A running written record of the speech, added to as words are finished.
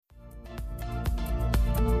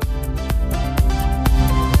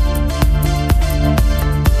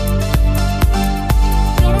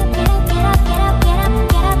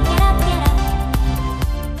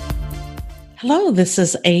Hello, this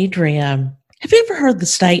is Adria. Have you ever heard the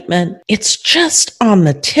statement, "It's just on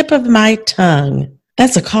the tip of my tongue"?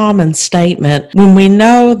 That's a common statement when we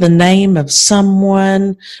know the name of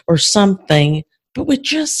someone or something, but we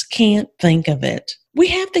just can't think of it. We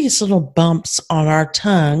have these little bumps on our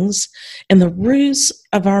tongues and the roofs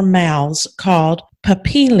of our mouths called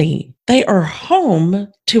papillae. They are home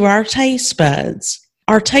to our taste buds.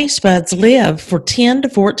 Our taste buds live for 10 to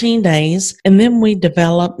 14 days, and then we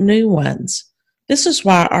develop new ones. This is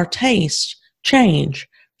why our tastes change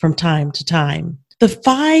from time to time. The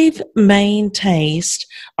 5 main tastes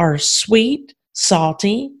are sweet,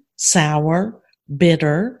 salty, sour,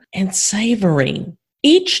 bitter, and savory.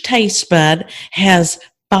 Each taste bud has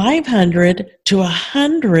 500 to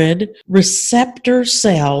 100 receptor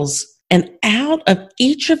cells, and out of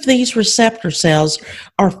each of these receptor cells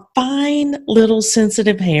are fine little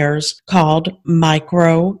sensitive hairs called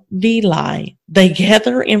microvilli. They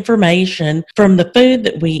gather information from the food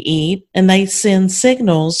that we eat, and they send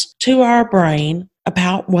signals to our brain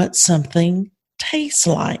about what something tastes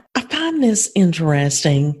like. I find this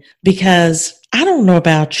interesting because I don't know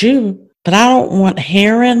about you, but I don't want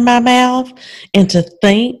hair in my mouth, and to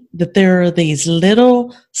think that there are these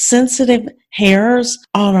little sensitive hairs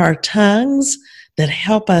on our tongues that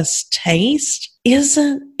help us taste.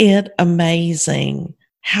 Isn't it amazing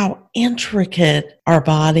how intricate our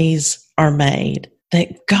bodies are made?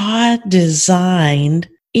 That God designed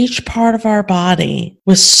each part of our body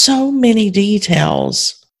with so many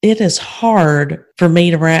details. It is hard for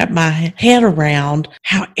me to wrap my head around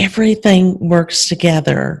how everything works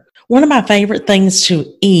together. One of my favorite things to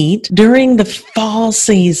eat during the fall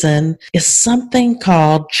season is something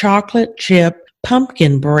called chocolate chip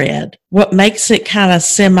pumpkin bread. What makes it kind of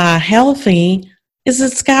semi-healthy is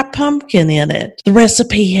it's got pumpkin in it. The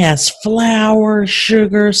recipe has flour,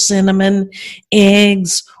 sugar, cinnamon,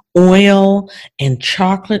 eggs, oil, and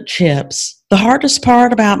chocolate chips. The hardest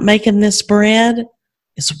part about making this bread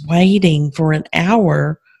is waiting for an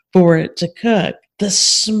hour for it to cook. The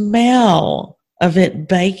smell of it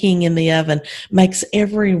baking in the oven makes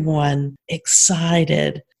everyone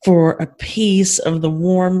excited for a piece of the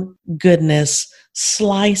warm goodness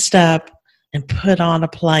sliced up and put on a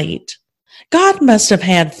plate. God must have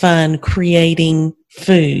had fun creating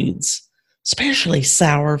foods, especially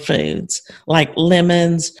sour foods like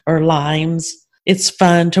lemons or limes. It's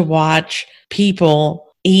fun to watch people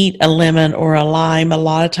eat a lemon or a lime. A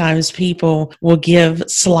lot of times people will give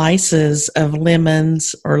slices of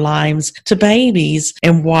lemons or limes to babies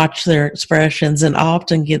and watch their expressions and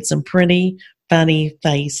often get some pretty funny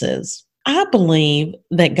faces. I believe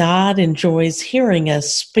that God enjoys hearing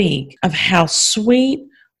us speak of how sweet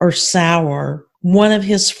or sour one of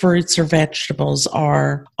his fruits or vegetables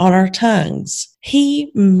are on our tongues.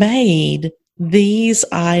 He made these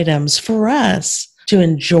items for us to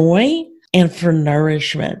enjoy and for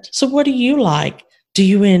nourishment. So what do you like? Do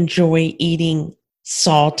you enjoy eating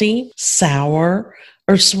salty, sour,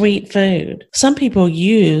 or sweet food? Some people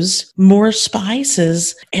use more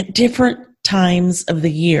spices at different times of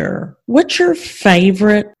the year. What's your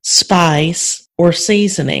favorite spice or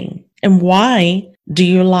seasoning? And why do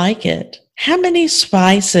you like it? How many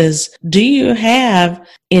spices do you have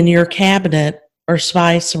in your cabinet or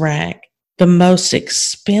spice rack? The most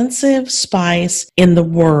expensive spice in the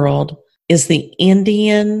world is the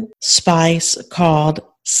Indian spice called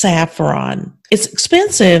saffron. It's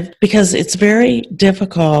expensive because it's very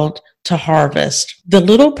difficult to harvest. The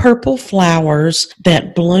little purple flowers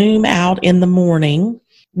that bloom out in the morning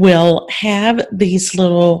will have these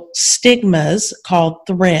little stigmas called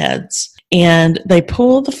threads, and they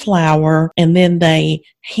pull the flower and then they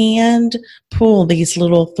hand pull these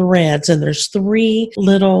little threads, and there's 3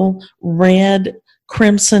 little red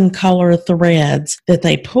crimson color threads that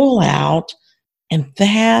they pull out, and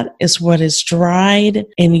that is what is dried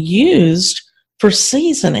and used for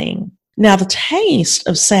seasoning. Now, the taste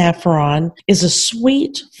of saffron is a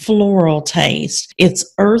sweet floral taste. It's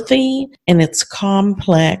earthy and it's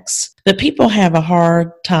complex that people have a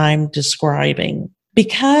hard time describing.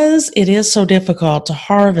 Because it is so difficult to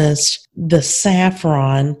harvest the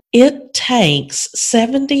saffron, it takes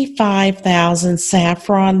 75,000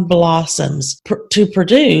 saffron blossoms to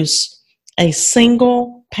produce a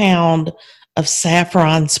single pound of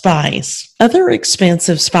saffron spice. Other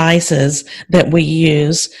expensive spices that we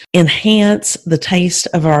use enhance the taste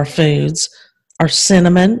of our foods are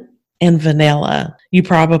cinnamon and vanilla. You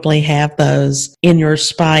probably have those in your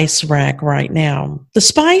spice rack right now. The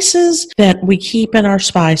spices that we keep in our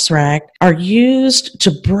spice rack are used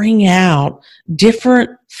to bring out different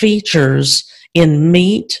features in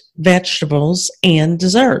meat, vegetables, and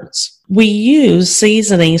desserts. We use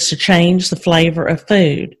seasonings to change the flavor of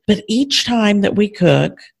food, but each time that we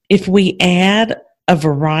cook, if we add a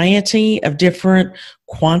variety of different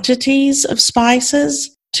quantities of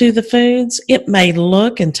spices to the foods, it may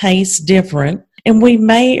look and taste different, and we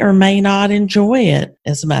may or may not enjoy it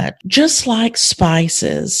as much. Just like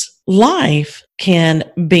spices, life can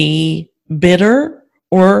be bitter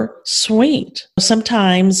or sweet.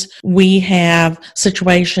 Sometimes we have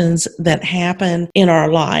situations that happen in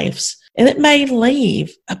our lives, and it may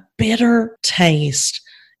leave a bitter taste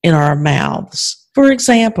in our mouths. For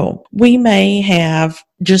example, we may have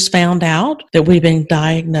just found out that we've been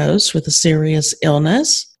diagnosed with a serious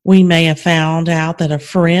illness. We may have found out that a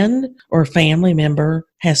friend or family member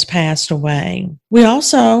has passed away. We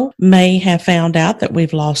also may have found out that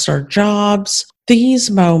we've lost our jobs.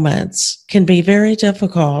 These moments can be very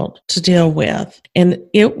difficult to deal with, and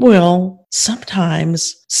it will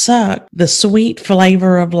sometimes suck the sweet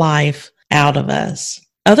flavor of life out of us.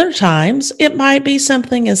 Other times, it might be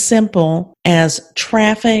something as simple as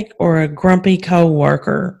traffic or a grumpy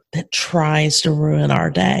coworker that tries to ruin our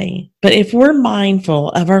day. But if we're mindful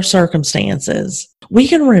of our circumstances, we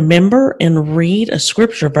can remember and read a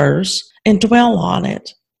scripture verse and dwell on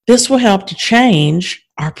it. This will help to change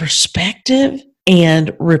our perspective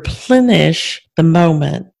and replenish the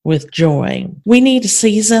moment with joy. We need to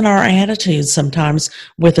season our attitudes sometimes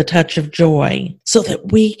with a touch of joy so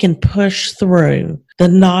that we can push through the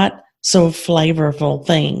not so flavorful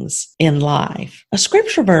things in life. A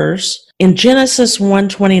scripture verse in Genesis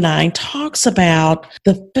 1:29 talks about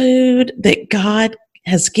the food that God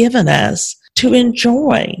has given us to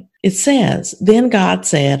enjoy. It says, "Then God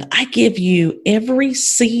said, I give you every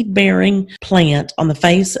seed-bearing plant on the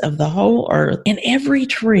face of the whole earth, and every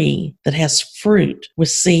tree that has fruit with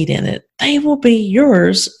seed in it. They will be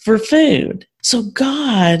yours for food." So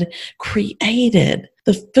God created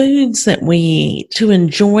the foods that we eat to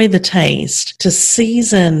enjoy the taste, to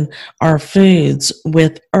season our foods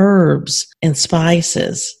with herbs and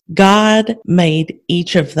spices. God made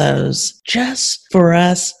each of those just for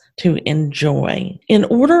us to enjoy. In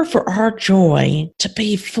order for our joy to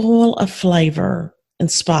be full of flavor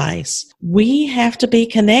and spice, we have to be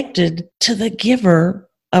connected to the giver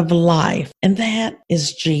of life, and that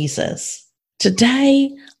is Jesus.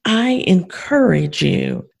 Today, I encourage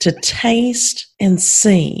you to taste and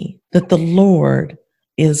see that the Lord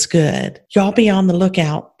is good. Y'all be on the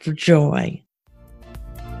lookout for joy.